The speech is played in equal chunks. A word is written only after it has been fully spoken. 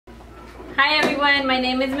Hi everyone, my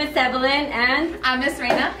name is Miss Evelyn and I'm Miss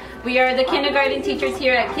Reyna. We are the kindergarten teachers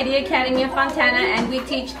here at Kiddie Academy of Fontana, and we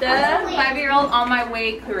teach the 5-year-old On My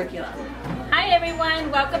Way curriculum. Hi everyone,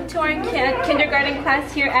 welcome to our kindergarten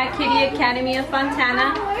class here at Kiddie Academy of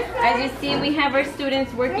Fontana. As you see, we have our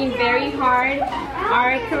students working very hard.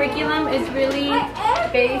 Our curriculum is really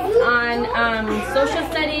based on social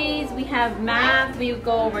studies. We have math, we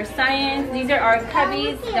go over science. These are our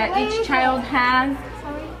cubbies that each child has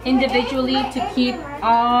individually to keep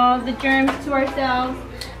all the germs to ourselves.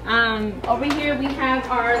 Over here we have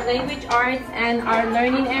our language arts and our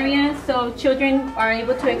learning area, so children are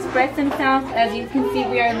able to express themselves. As you can see,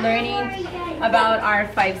 we are learning about our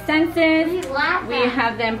 5 senses. We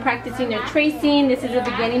have them practicing their tracing. This is the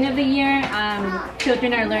beginning of the year.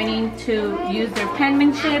 Children are learning to use their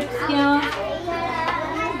penmanship skills.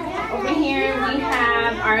 Over here we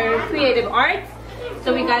have our creative arts.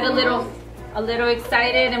 So we got a little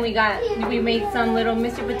excited, and we made some little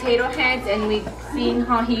Mr. Potato Heads, and we've seen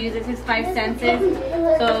how he uses his 5 senses.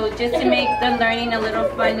 So just to make the learning a little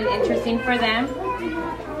fun and interesting for them.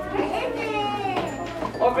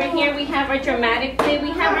 Over here we have our dramatic play. We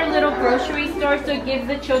have our little grocery store, so it gives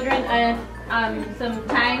the children some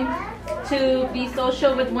time to be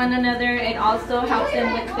social with one another. It also helps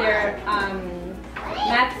them with their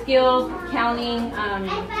math skills, counting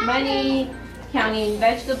money, counting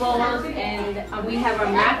vegetables, and we have our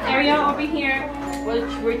math area over here,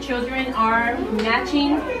 where children are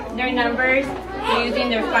matching their numbers using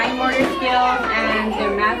their fine motor skills and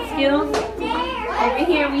their math skills. Over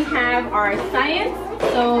here we have our science,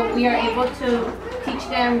 so we are able to teach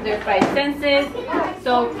them their 5 senses.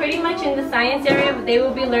 So pretty much in the science area, they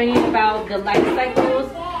will be learning about the life cycles,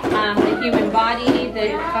 the human body,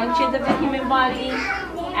 the functions of the human body,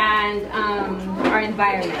 and our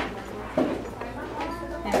environment.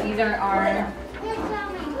 And these are our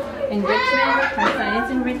enrichment, our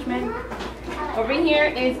science enrichment. Over here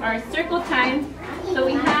is our circle time. So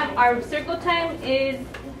we have our circle time is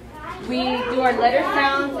we do our letter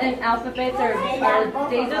sounds and alphabets, our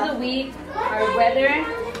days of the week, our weather,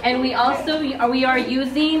 and we are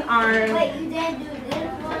using our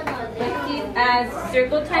as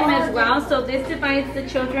circle time as well. So this divides the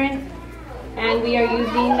children, and we are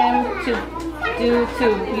using them to use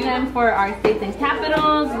them for our states and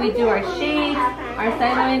capitals. We do our shapes, our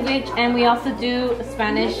sign language, and we also do a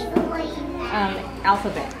Spanish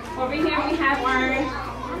alphabet. Over here we have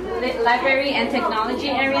our library and technology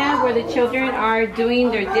area, where the children are doing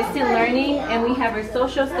their distant learning, and we have our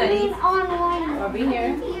social studies over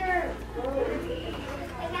here.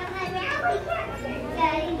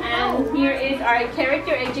 And here is our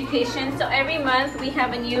character education. So every month we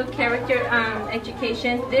have a new character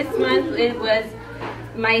education. This month it was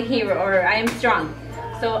my hero, or I am strong.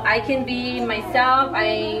 So I can be myself.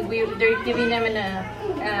 They're giving them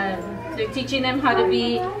they're teaching them how to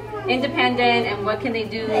be independent and what can they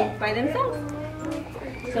do by themselves.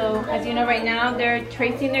 So as you know, right now they're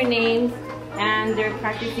tracing their names and they're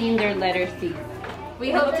practicing their letter C. We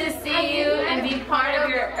hope to see you and be part of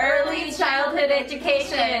your early childhood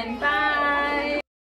education. Bye!